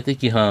बता रहे थे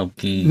कि हाँ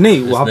कि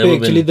नहीं, वहाँ पे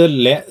एक्चुअली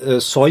द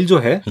सॉइल जो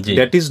है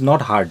that is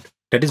not hard,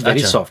 that is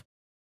very soft,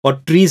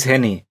 और ट्रीज है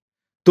नहीं,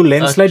 तो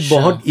लैंडस्लाइड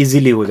बहुत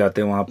इजीली हो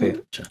जाते हैं वहाँ पे।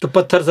 तो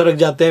पत्थर सरक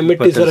जाते हैं,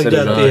 मिट्टी सरक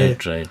जाती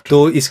है,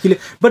 तो इसके लिए,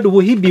 बट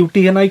वही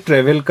ब्यूटी है ना एक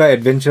ट्रेवल का,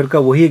 एडवेंचर का,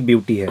 वही एक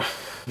ब्यूटी है,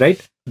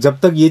 राइट। जब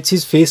तक ये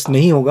चीज फेस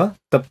नहीं होगा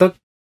तब तक।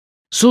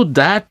 So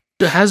that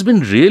has been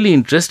really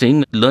interesting,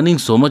 learning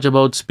so much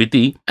about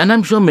Spiti, and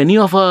I'm sure many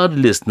of our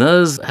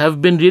listeners have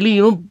been really,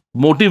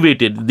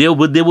 motivated. They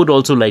would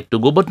also like to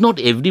go, but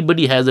not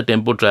everybody has a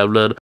tempo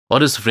traveler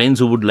or his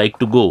friends who would like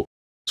to go.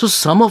 So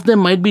some of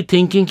them might be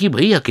thinking कि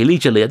भाई अकेले ही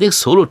चले जाते, एक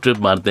solo trip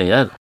मारते हैं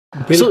यार।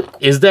 So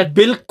is that?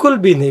 बिल्कुल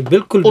भी नहीं,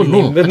 बिल्कुल भी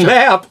नहीं।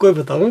 मैं आपको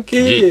बताऊं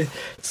कि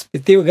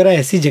स्पीति वगैरह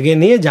ऐसी जगह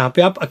नहीं है जहाँ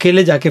पे आप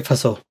अकेले जाके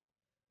फंसो।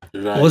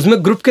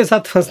 उसमें ग्रुप के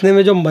साथ फंसने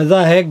में जो मजा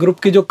है, ग्रुप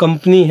की जो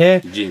कंपनी है,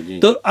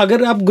 तो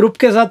अगर आप ग्रुप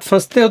के साथ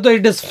फंसते हो तो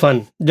इट इज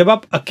फन। जब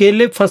आप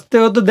अकेले फंसते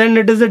हो तो then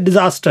it is a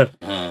disaster.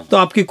 तो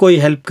आपकी कोई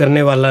हेल्प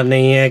करने वाला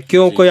नहीं है,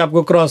 क्यों कोई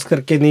आपको क्रॉस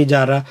करके नहीं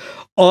जा रहा,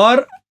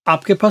 और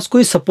आपके पास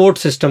कोई सपोर्ट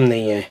सिस्टम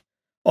नहीं है।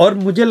 और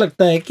मुझे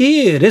लगता है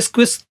कि रिस्क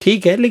विस्क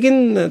ठीक है,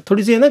 लेकिन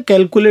थोड़ी सी है ना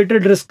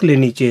कैलकुलेटेड रिस्क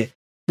लेनी चाहिए।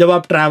 जब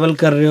आप ट्रैवल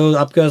कर रहे हो,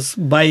 आपके पास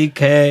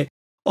बाइक है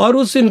और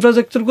उस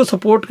इंफ्रास्ट्रक्चर को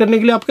सपोर्ट करने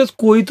के लिए आपके पास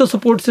कोई तो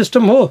सपोर्ट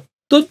सिस्टम हो,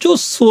 तो जो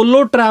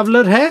सोलो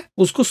ट्रैवलर है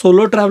उसको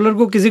सोलो ट्रैवलर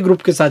को किसी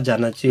ग्रुप के साथ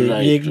जाना चाहिए,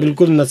 ये एक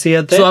बिल्कुल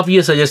नसीहत है। तो आप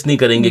ये सजेस्ट नहीं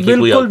करेंगे कि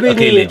कोई बिल्कुल भी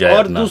अकेले नहीं। जाए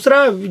और अपना।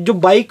 दूसरा जो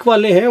बाइक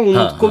वाले हैं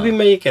उनको हाँ। भी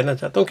मैं ये कहना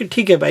चाहता हूँ कि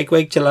ठीक है बाइक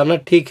वाइक चलाना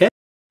ठीक है,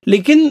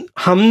 लेकिन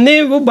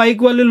हमने वो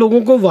बाइक वाले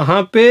लोगों को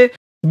वहां पे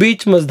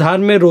बीच मझधार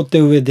में रोते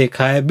हुए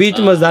देखा है, बीच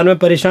मझधार में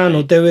परेशान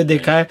होते हुए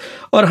देखा है,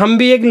 और हम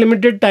भी एक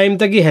लिमिटेड टाइम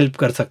तक ही हेल्प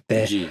कर सकते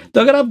हैं।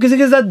 तो अगर आप किसी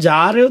के साथ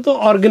जा रहे हो तो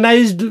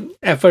ऑर्गेनाइज्ड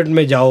एफर्ट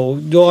में जाओ,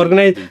 जो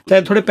ऑर्गेनाइज,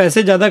 चाहे थोड़े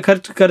पैसे ज़्यादा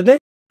खर्च कर दें,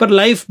 पर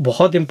लाइफ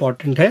बहुत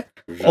इंपॉर्टेंट है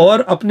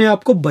और अपने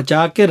आप को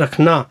बचा के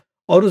रखना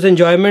और उस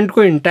एंजॉयमेंट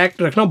को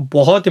इंटैक्ट रखना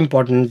बहुत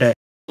इंपॉर्टेंट है।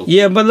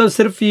 ये मतलब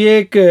सिर्फ ये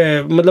एक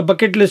मतलब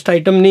बकेट लिस्ट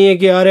आइटम नहीं है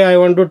कि अरे I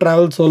want to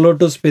travel solo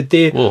to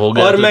Spiti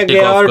और मैं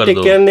गया और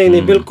टिकट,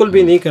 नहीं बिल्कुल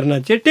भी नहीं करना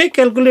चाहिए। टेक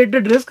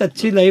कैलकुलेटेड रिस्क,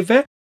 अच्छी लाइफ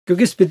है,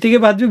 क्योंकि स्पीति के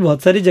बाद भी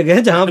बहुत सारी जगह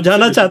है जहां आप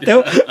जाना चाहते हो।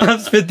 आप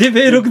स्पीति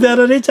पे ही रुक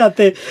जाना नहीं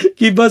चाहते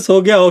कि बस हो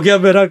गया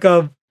मेरा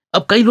काम।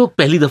 अब कई लोग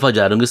पहली दफा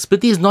जा रहे होंगे।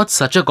 Spiti is not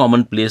such a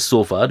common place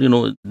so far, you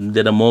know,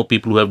 there are more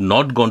people who have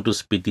not gone to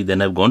Spiti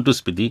than have gone to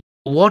Spiti.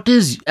 What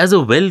is, as a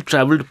well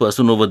travelled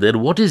person over there,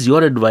 what is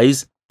your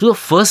advice to a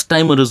first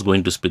timer who is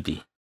going to Spiti?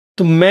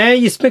 तो मैं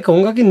इसमें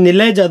कहूंगा कि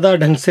निलय ज्यादा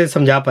ढंग से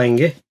समझा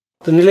पाएंगे।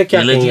 तो निलय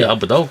क्या कहेंगे? आप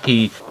बताओ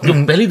कि जो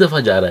पहली दफा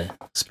जा रहा है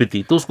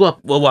स्पीति, तो उसको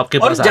वो आपके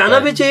और पास जाना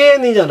भी चाहिए,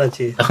 नहीं जाना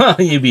चाहिए? हाँ,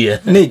 ये भी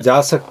है। नहीं, जा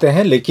सकते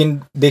हैं, लेकिन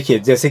देखिए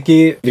जैसे कि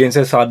वीरेंद्र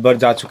से 7 बार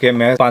जा चुके हैं,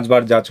 मैं 5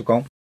 बार जा चुका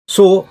हूँ।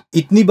 सो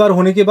इतनी बार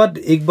होने के बाद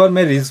एक बार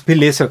मैं रिस्क भी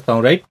ले सकता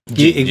हूँ, राइट,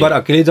 कि एक बार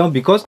अकेले जाऊं,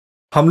 बिकॉज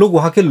हम लोग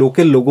वहाँ के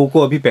लोकल लोगों को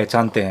अभी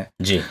पहचानते हैं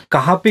जी,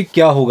 कहाँ पे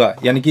क्या होगा,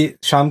 यानी कि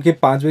शाम के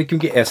 5 बजे,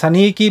 क्योंकि ऐसा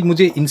नहीं है कि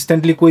मुझे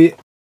इंस्टेंटली कोई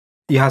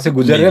यहाँ से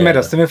गुजर रहा है, मैं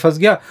रास्ते में फंस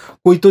गया,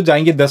 कोई तो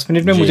जाएंगे 10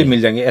 मिनट में मुझे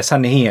मिल जाएंगे, ऐसा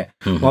नहीं है।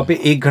 वहाँ पे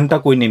 1 घंटा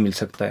कोई नहीं मिल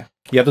सकता है,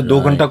 या तो 2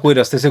 घंटा कोई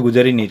रास्ते से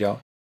गुजर ही नहीं रहा।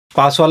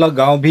 पास वाला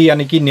गांव भी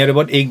यानी कि नियर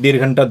अबाउट 1-1.5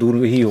 घंटा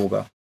दूर ही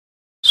होगा।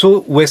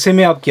 सो वैसे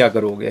में आप क्या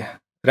करोगे,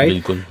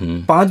 राइट?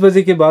 5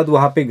 बजे के बाद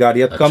वहाँ पे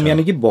गाड़ियाँ कम,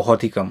 यानी कि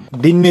बहुत ही कम,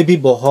 दिन में भी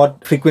बहुत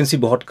फ्रीक्वेंसी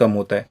बहुत कम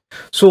होता है।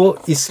 सो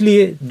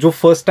इसलिए जो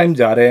फर्स्ट टाइम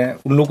जा रहे हैं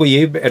उन लोगों को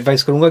ये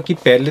एडवाइस करूंगा कि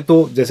पहले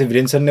तो जैसे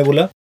वीरेंद्र सर ने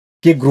बोला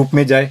कि ग्रुप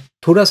में जाए,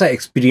 थोड़ा सा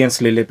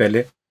एक्सपीरियंस ले ले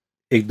पहले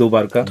 1-2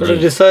 बार का, थोड़ा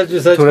रिसर्च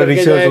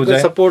हो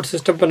जाए, सपोर्ट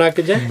सिस्टम बना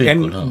के जाए।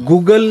 And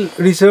Google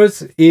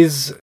research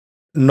is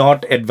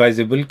not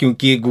advisable,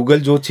 क्योंकि गूगल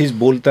जो चीज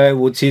बोलता है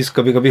वो चीज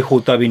कभी कभी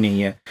होता भी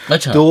नहीं है।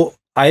 अच्छा। तो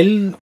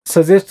आई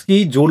सजेस्ट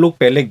कि जो लोग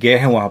पहले गए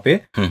हैं वहां पे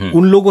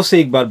उन लोगों से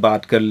एक बार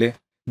बात कर ले।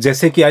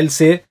 जैसे कि आई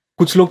से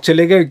कुछ लोग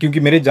चले गए, क्योंकि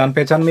मेरे जान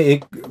पहचान में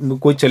एक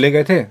कोई चले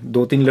गए थे,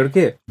 2-3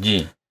 लड़के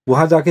जी,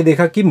 वहां जाके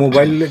देखा कि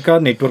मोबाइल का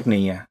नेटवर्क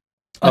नहीं है।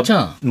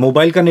 अच्छा,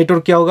 मोबाइल का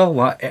नेटवर्क क्या होगा,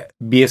 वहाँ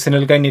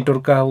BSNL का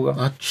नेटवर्क का होगा।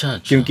 अच्छा,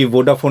 क्योंकि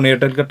वोडाफोन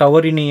एयरटेल का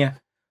टावर ही नहीं है,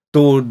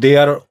 तो they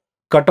are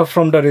cut off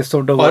from the rest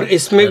of the world. और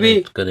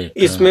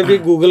इसमें भी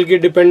गूगल की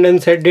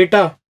डिपेंडेंस है,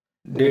 डेटा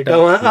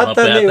वहाँ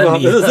आता नहीं, वहाँ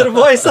पे तो सिर्फ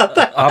वॉइस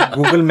आता है। आप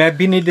गूगल मैप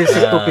भी नहीं दे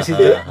सकते किसी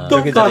जगह। तो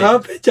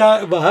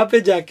वहाँ पे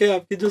जाके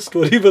आपकी जो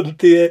स्टोरी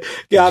बनती है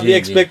कि आप ये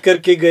एक्सपेक्ट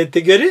करके गए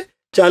थे कि अरे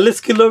 40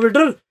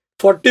 किलोमीटर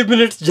 40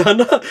 मिनट्स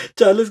जाना,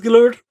 40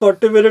 किलोमीटर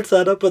 40 मिनट्स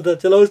आना, पता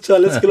चला उस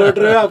 40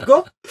 किलोमीटर में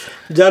आपको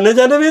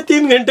जाने में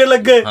 3 घंटे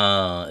लग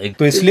गए।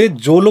 तो इसलिए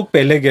जो लोग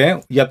पहले गए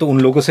या तो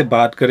उन लोगों से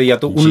बात करे, या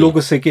तो उन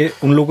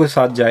लोगों के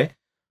साथ जाए,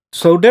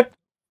 सो दैट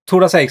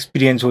थोड़ा सा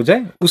एक्सपीरियंस हो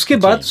जाए। उसके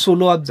बाद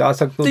सोलो आप जा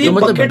सकते हो। तो ये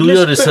बकेट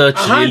लिस्ट,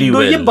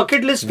 ये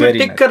बकेट लिस्ट पे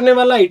टिक करने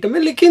वाला आइटम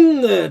है,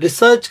 लेकिन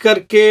रिसर्च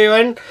करके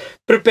एंड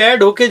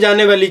प्रिपेयर्ड होके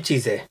जाने वाली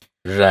चीज है,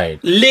 राइट।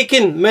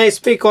 लेकिन मैं इस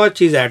पे एक और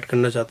चीज ऐड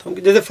करना चाहता हूँ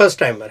कि जैसे फर्स्ट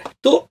टाइमर है,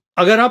 तो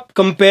अगर आप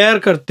कंपेयर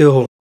करते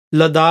हो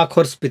लद्दाख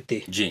और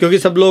स्पीति, क्योंकि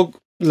सब लोग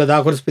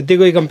लद्दाख और स्पीति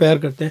को ही कंपेयर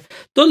करते हैं,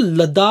 तो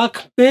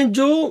लद्दाख में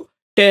जो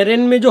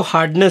टेरेन में जो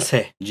हार्डनेस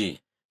है जी,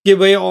 कि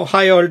भाई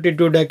हाई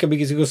ऑल्टीट्यूड है, कभी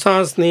किसी को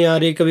सांस नहीं आ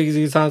रही, कभी किसी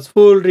की सांस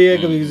फूल रही है,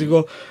 कभी किसी को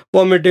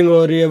वॉमिटिंग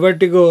हो रही है,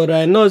 वर्टिगो हो रहा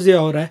है, नोजिया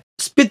हो रहा है।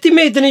 स्पीति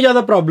में इतनी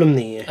ज्यादा प्रॉब्लम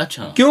नहीं है।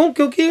 अच्छा, क्यों?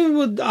 क्योंकि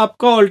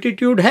आपका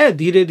ऑल्टीट्यूड है,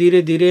 धीरे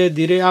धीरे धीरे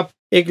धीरे आप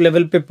एक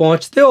लेवल पे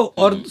पहुंचते हो,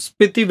 और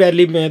स्पीति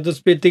वैली में है तो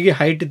स्पीति की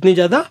हाइट इतनी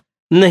ज्यादा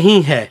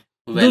नहीं है।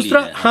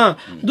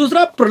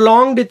 दूसरा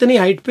प्रोलॉन्ग्ड इतनी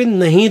हाइट पे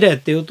नहीं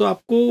रहते हो, तो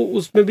आपको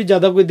उसमें भी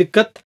ज्यादा कोई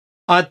दिक्कत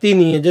आती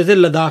नहीं है जैसे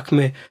लद्दाख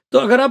में। तो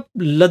अगर आप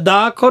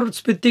लद्दाख और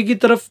स्पीति की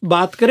तरफ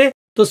बात करें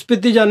तो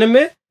स्पीति जाने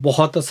में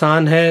बहुत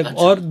आसान है। अच्छा।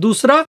 और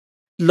दूसरा,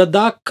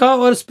 लद्दाख का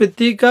और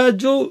स्पीति का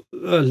जो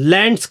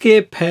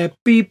लैंडस्केप है,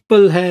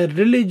 पीपल है,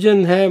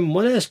 रिलीजन है,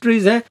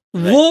 मोनेस्ट्रीज है,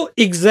 वो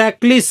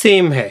एग्जैक्टली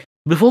सेम है।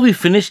 बिफोर वी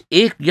फिनिश,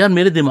 एक यार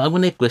मेरे दिमाग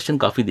में एक क्वेश्चन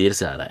काफी देर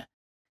से आ रहा है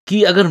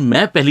कि अगर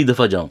मैं पहली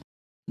दफा जाऊं,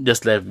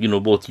 just like you know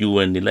both you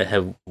and Nilay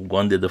have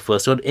gone there the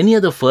first, or any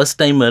other first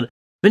timer,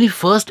 when he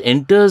first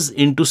enters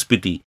into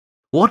Spiti,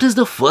 what is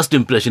the first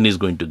impression he's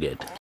going to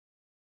get?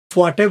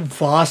 What a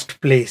vast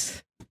place!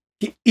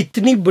 कि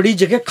इतनी बड़ी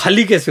जगह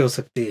खाली कैसे हो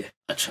सकती है?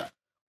 अच्छा,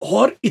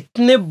 और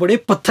इतने बड़े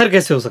पत्थर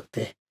कैसे हो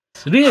सकते हैं?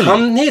 Really?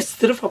 हमने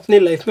सिर्फ अपनी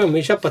लाइफ में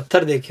हमेशा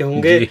पत्थर देखे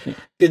होंगे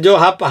कि जो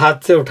आप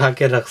हाथ से उठा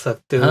के रख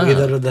सकते हो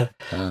इधर उधर।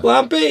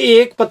 वहां पे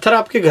एक पत्थर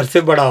आपके घर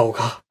से बड़ा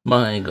होगा।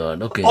 My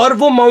God, okay. और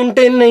वो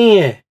माउंटेन नहीं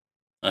है,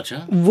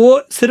 अच्छा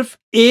वो सिर्फ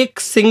एक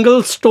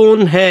सिंगल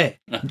स्टोन है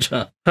अच्छा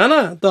है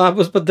ना, तो आप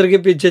उस पत्थर के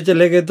पीछे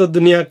चले गए तो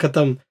दुनिया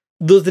खत्म,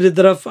 दूसरी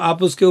तरफ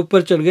आप उसके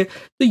ऊपर चढ़ गए।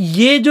 तो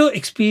ये जो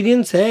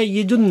एक्सपीरियंस है,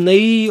 ये जो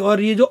नई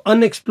और ये जो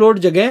अनएक्सप्लोर्ड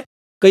जगह है,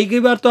 कई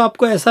बार तो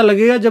आपको ऐसा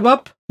लगेगा जब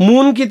आप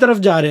मून की तरफ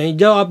जा रहे हैं,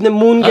 जब आपने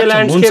मून के अच्छा,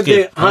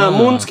 लैंडस्केप हाँ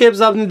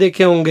मूनस्केप्स आपने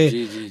देखे होंगे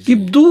कि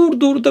दूर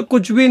दूर तक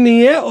कुछ भी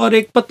नहीं है और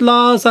एक पतला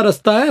सा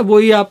रास्ता है,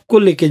 वही आपको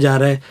लेके जा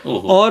रहा है।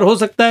 और हो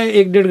सकता है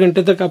 1-1.5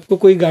 घंटे तक आपको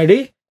कोई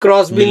गाड़ी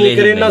क्रॉस भी नहीं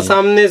करे, ना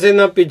सामने से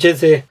ना पीछे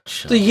से।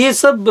 तो ये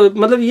सब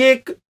मतलब ये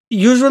एक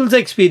यूजुअल से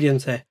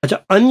एक्सपीरियंस है।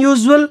 अच्छा,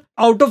 अनयूजुअल,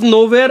 आउट ऑफ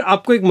नोवेयर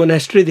आपको एक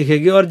मोनेस्ट्री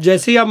दिखेगी और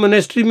जैसे ही आप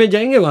मोनेस्ट्री में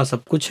जाएंगे वहां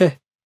सब कुछ है।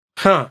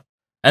 हाँ,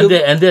 and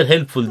they're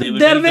helpful.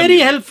 They're very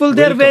helpful.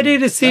 They're very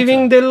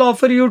receiving. They'll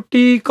offer you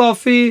tea,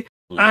 coffee,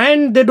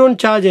 and they don't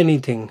charge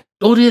anything.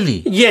 Oh really?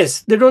 Yes,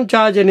 they don't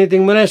charge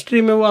anything.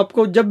 Monastery में वो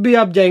आपको जब भी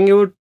आप जाएंगे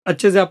वो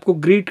अच्छे से आपको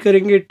ग्रीट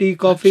करेंगे, tea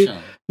coffee,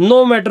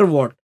 no matter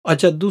what.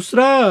 अच्छा,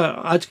 दूसरा,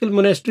 आजकल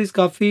मोनेस्ट्रीज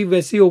काफी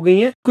वैसी हो गई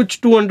हैं, कुछ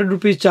 200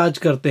 रुपीज चार्ज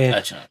करते हैं।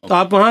 अच्छा, तो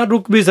आप वहाँ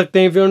रुक भी सकते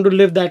हैं if you want to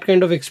live that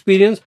kind of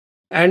experience,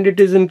 and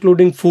it is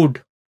including food.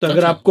 तो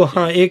अगर आपको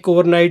हाँ एक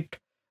ओवरनाइट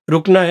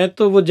रुकना है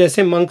तो वो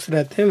जैसे मंक्स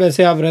रहते हैं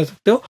वैसे आप रह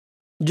सकते हो।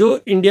 जो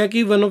इंडिया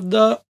की one of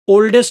the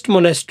oldest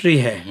monastery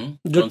है,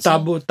 जो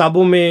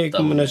ताबो में एक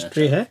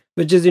मोनेस्ट्री है,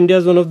 which is India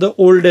one of the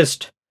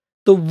oldest.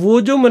 तो वो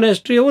जो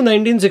मोनेस्ट्री है वो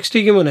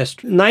 1960 की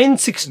मोनेस्ट्री,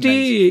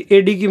 960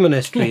 एडी की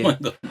मोनेस्ट्री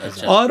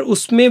है। और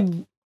उसमें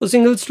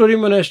सिंगल स्टोरी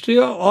मोनेस्ट्री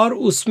है, और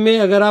उसमें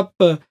अगर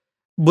आप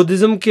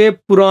बुद्धिज्म के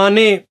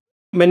पुराने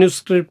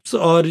मैन्युस्क्रिप्ट्स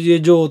और ये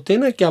जो होते हैं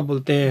ना, क्या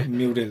बोलते हैं,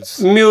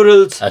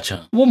 म्यूरल्स, अच्छा,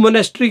 वो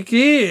मोनेस्ट्री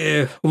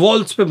की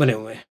वॉल्स पे बने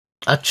हुए हैं।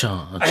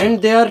 अच्छा, and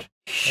they are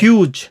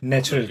huge,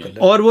 natural colour,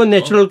 और वो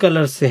नेचुरल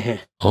कलर से हैं।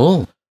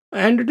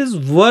 And it is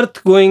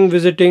worth going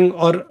visiting.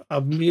 और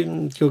अभी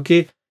क्योंकि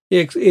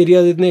ये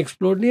एरिया इतने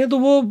एक्सप्लोर नहीं है तो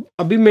वो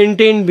अभी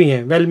मेंटेन्ड भी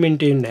हैं, वेल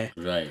मेंटेन्ड है,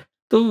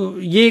 तो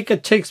ये एक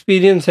अच्छा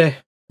एक्सपीरियंस है।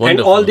 And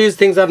all these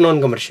things are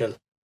non commercial.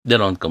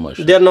 They're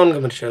non-commercial. They are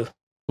non-commercial.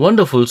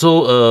 Wonderful. So,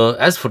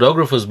 as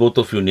photographers, both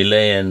of you,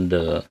 Nilay and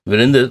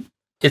Virender,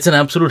 it's an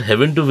absolute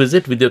heaven to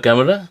visit with your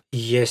camera.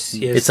 Yes.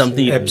 It's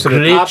something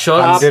absolutely. great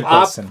shots.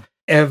 100%.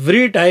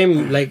 Every time,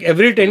 like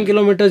every 10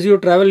 kilometers you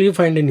travel, you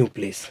find a new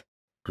place.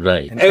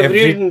 Right.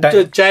 Every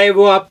चाहे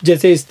वो आप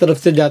जैसे इस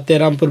तरफ से जाते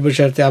हैं, रामपुर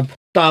बशहर से आप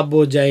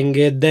ताबो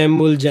जाएंगे,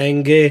 दैमुल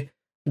जाएंगे,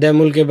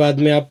 दैमुल के बाद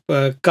में आप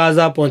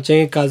काजा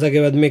पहुंचेंगे, काजा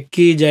के बाद में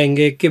की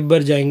जाएंगे,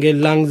 किब्बर जाएंगे,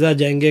 लांगजा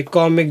जाएंगे,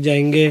 कॉमिक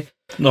जाएंगे,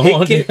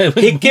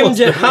 हिकिम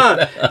हाँ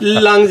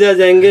लांगजा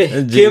जाएंगे,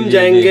 किम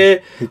जाएंगे,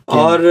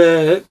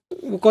 और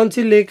कौन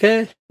सी लेक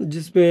है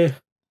जिसमें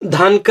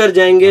धानकर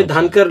जाएंगे,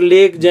 धानकर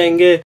लेक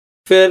जाएंगे।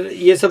 फिर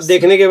ये सब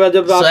देखने के बाद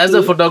जब आप as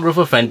a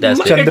photographer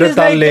fantastic,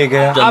 Chandratal lake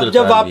है, आप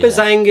जब वापस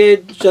आएंगे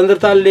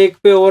चंद्रताल लेक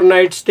पे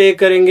ओवरनाइट स्टे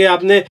करेंगे,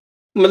 आपने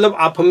मतलब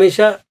आप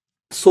हमेशा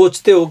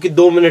सोचते हो कि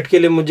 2 मिनट के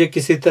लिए मुझे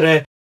किसी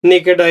तरह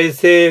नेकेड आई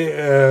से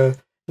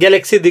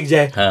गैलेक्सी दिख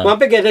जाए, वहां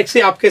पे गैलेक्सी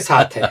आपके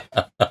साथ है।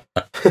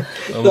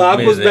 तो आप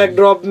उस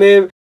बैकड्रॉप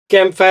में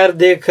कैंप फायर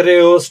देख रहे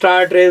हो,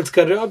 स्टार ट्रेल्स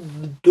कर रहे हो, आप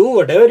do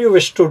whatever you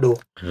wish to do.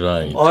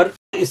 Right. और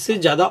इससे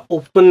ज्यादा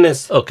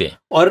ओपननेस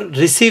और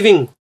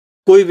रिसीविंग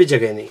कोई भी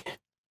जगह नहीं है।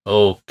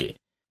 Okay,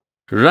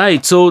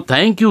 right. So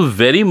thank you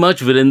very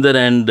much Virendra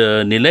and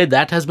Nilay,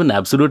 that has been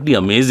absolutely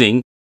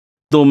amazing.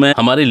 तो मैं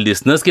हमारे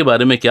लिसनर्स के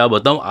बारे में क्या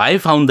बताऊं, I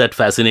found that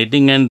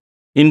fascinating and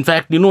in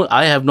fact,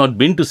 I have not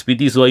been to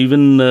Spiti, so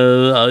even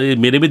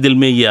मेरे भी दिल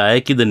में ये आया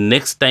कि the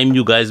next time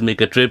you guys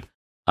make a trip,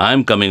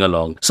 I'm coming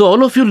along. So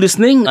all of you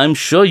listening, I'm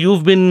sure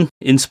you've been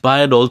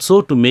inspired also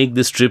to make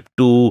this trip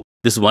to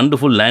this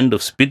wonderful land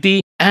of Spiti.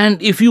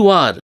 And if you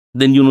are,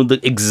 then you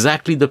know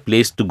exactly the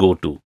place to go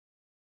to.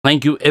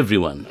 Thank you,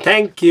 everyone.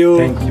 Thank you.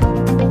 Thank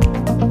you.